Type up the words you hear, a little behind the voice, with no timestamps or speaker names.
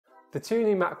The two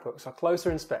new MacBooks are closer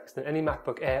in specs than any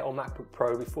MacBook Air or MacBook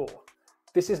Pro before.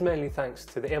 This is mainly thanks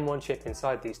to the M1 chip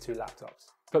inside these two laptops.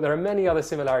 But there are many other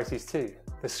similarities too.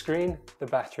 The screen, the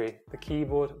battery, the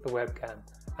keyboard, the webcam,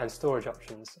 and storage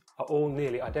options are all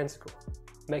nearly identical,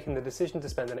 making the decision to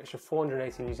spend an extra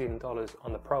 480 New Zealand dollars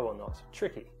on the Pro or not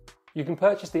tricky. You can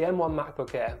purchase the M1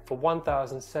 MacBook Air for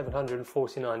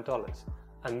 $1,749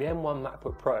 and the M1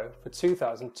 MacBook Pro for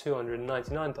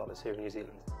 $2,299 here in New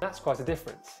Zealand. That's quite a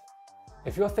difference.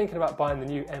 If you're thinking about buying the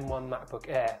new M1 MacBook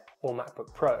Air or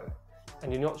MacBook Pro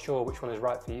and you're not sure which one is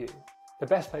right for you, the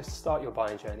best place to start your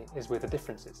buying journey is with the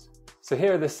differences. So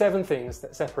here are the 7 things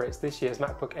that separates this year's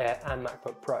MacBook Air and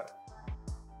MacBook Pro.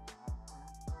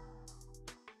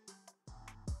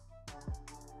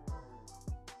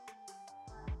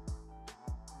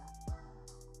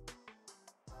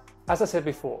 As I said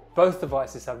before, both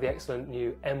devices have the excellent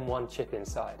new M1 chip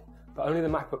inside, but only the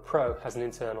MacBook Pro has an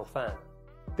internal fan.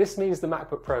 This means the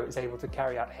MacBook Pro is able to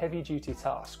carry out heavy-duty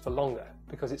tasks for longer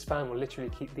because its fan will literally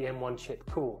keep the M1 chip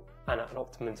cool and at an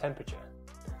optimum temperature.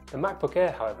 The MacBook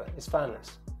Air, however, is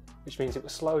fanless, which means it will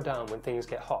slow down when things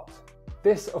get hot.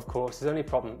 This, of course, is only a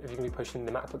problem if you're going to be pushing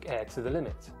the MacBook Air to the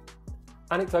limit.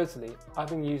 Anecdotally, I've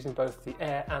been using both the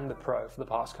Air and the Pro for the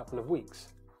past couple of weeks,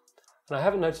 and I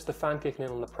haven't noticed the fan kicking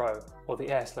in on the Pro or the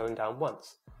Air slowing down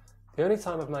once. The only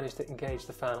time I've managed to engage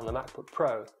the fan on the MacBook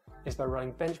Pro is by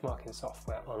running benchmarking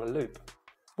software on a loop,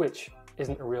 which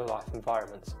isn't a real-life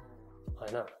environment.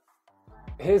 I know.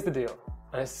 Here's the deal,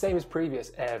 and it's the same as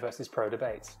previous Air versus Pro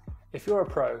debates. If you're a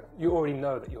Pro, you already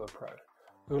know that you're a Pro.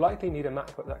 You'll likely need a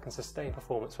MacBook that can sustain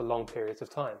performance for long periods of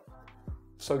time.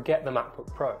 So get the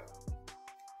MacBook Pro.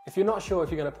 If you're not sure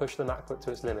if you're going to push the MacBook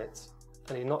to its limits,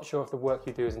 and you're not sure if the work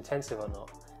you do is intensive or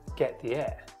not, get the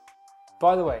Air.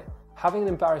 By the way, having an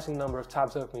embarrassing number of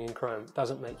tabs opening in Chrome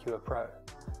doesn't make you a Pro.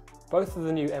 Both of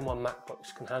the new M1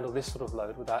 MacBooks can handle this sort of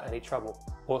load without any trouble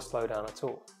or slowdown at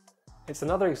all. It's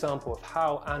another example of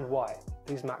how and why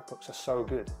these MacBooks are so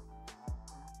good.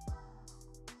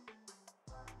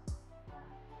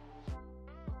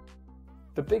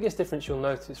 The biggest difference you'll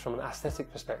notice from an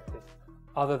aesthetic perspective,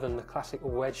 other than the classic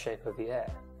wedge shape of the Air,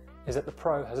 is that the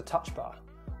Pro has a touch bar,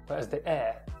 whereas the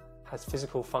Air has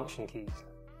physical function keys.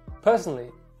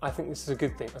 Personally, I think this is a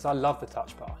good thing as I love the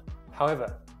touch bar.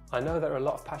 However, I know there are a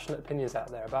lot of passionate opinions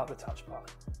out there about the touch bar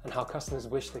and how customers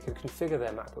wish they could configure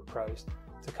their MacBook Pros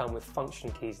to come with function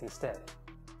keys instead.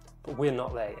 But we're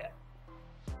not there yet.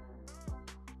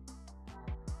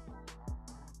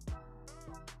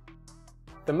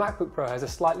 The MacBook Pro has a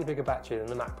slightly bigger battery than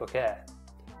the MacBook Air.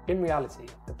 In reality,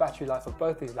 the battery life of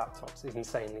both these laptops is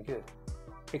insanely good.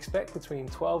 Expect between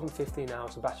 12 and 15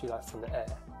 hours of battery life from the Air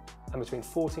and between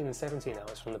 14 and 17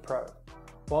 hours from the Pro,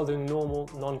 while doing normal,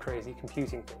 non-crazy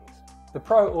computing things. The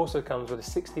Pro also comes with a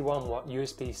 61-watt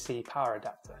USB-C power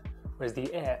adapter, whereas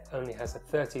the Air only has a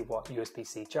 30-watt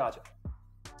USB-C charger.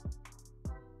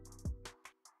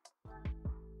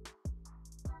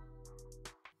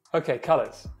 Okay,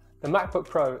 colours. The MacBook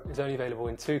Pro is only available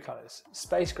in 2 colours,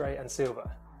 space grey and silver,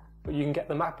 but you can get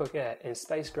the MacBook Air in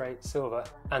space grey, silver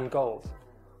and gold.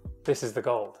 This is the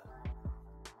gold.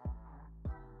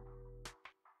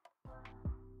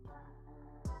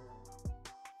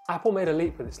 Apple made a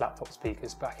leap with its laptop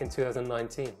speakers back in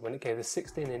 2019 when it gave the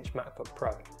 16-inch MacBook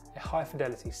Pro a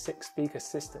high-fidelity 6-speaker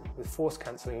system with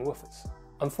force-cancelling woofers.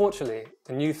 Unfortunately,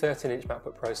 the new 13-inch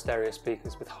MacBook Pro stereo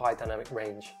speakers with high dynamic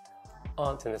range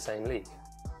aren't in the same league.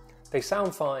 They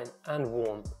sound fine and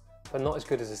warm, but not as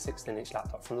good as the 16-inch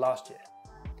laptop from last year.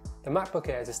 The MacBook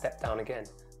Air is a step down again,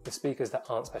 with speakers that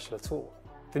aren't special at all.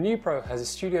 The new Pro has a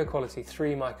studio-quality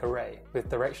 3-mic array with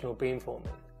directional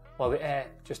beamforming, while the Air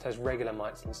just has regular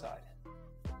mics inside.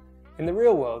 In the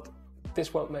real world,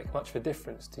 this won't make much of a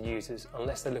difference to users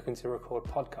unless they're looking to record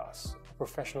podcasts or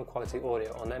professional quality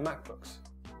audio on their MacBooks.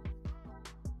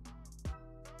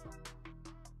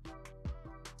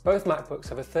 Both MacBooks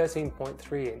have a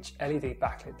 13.3-inch LED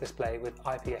backlit display with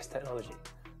IPS technology.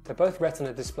 They're both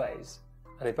Retina displays,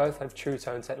 and they both have True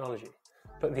Tone technology,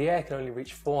 but the Air can only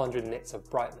reach 400 nits of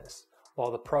brightness, while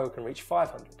the Pro can reach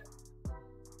 500.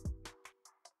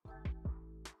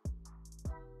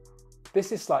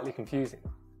 This is slightly confusing.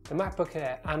 The MacBook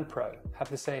Air and Pro have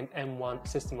the same M1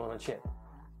 system on a chip.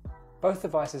 Both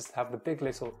devices have the big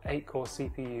little 8-core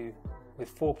CPU with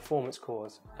 4 performance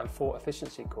cores and 4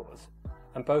 efficiency cores,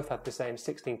 and both have the same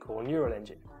 16-core neural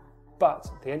engine.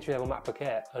 But the entry-level MacBook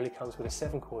Air only comes with a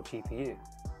 7-core GPU,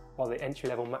 while the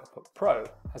entry-level MacBook Pro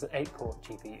has an 8-core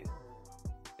GPU.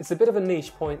 It's a bit of a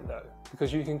niche point though,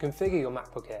 because you can configure your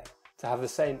MacBook Air to have the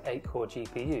same 8-core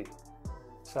GPU.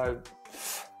 So,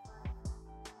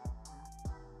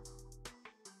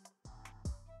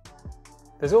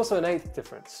 There's also an eighth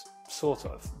difference, sort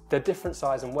of. They're different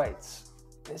size and weights.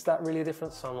 Is that really a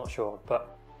difference? I'm not sure,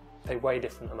 but they weigh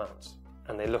different amounts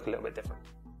and they look a little bit different.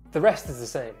 The rest is the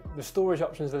same. The storage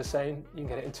options are the same. You can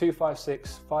get it in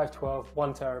 256, 512,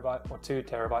 1TB or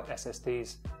 2TB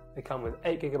SSDs. They come with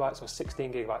 8GB or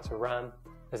 16GB of RAM.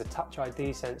 There's a Touch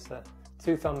ID sensor,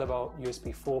 2 Thunderbolt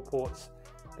USB 4 ports.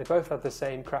 They both have the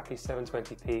same crappy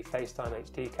 720p FaceTime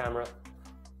HD camera.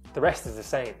 The rest is the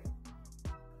same.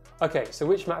 Okay, so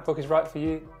which MacBook is right for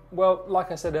you? Well,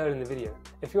 like I said earlier in the video,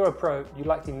 if you're a pro, you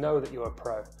likely know that you're a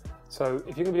pro. So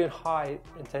if you're going to be doing high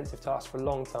intensive tasks for a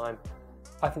long time,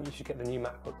 I think you should get the new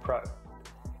MacBook Pro.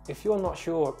 If you're not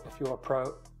sure if you're a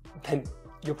pro, then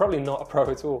you're probably not a pro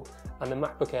at all, and the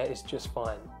MacBook Air is just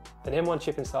fine. An M1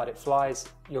 chip inside it flies,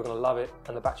 you're going to love it,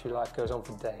 and the battery life goes on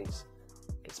for days.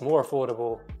 It's more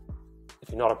affordable. If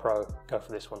you're not a pro, go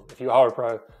for this one. If you are a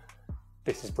pro,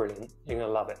 this is brilliant. You're going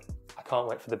to love it. I can't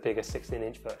wait for the bigger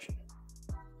 16-inch version.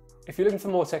 If you're looking for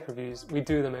more tech reviews, we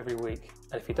do them every week,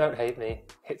 and if you don't hate me,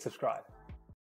 hit subscribe.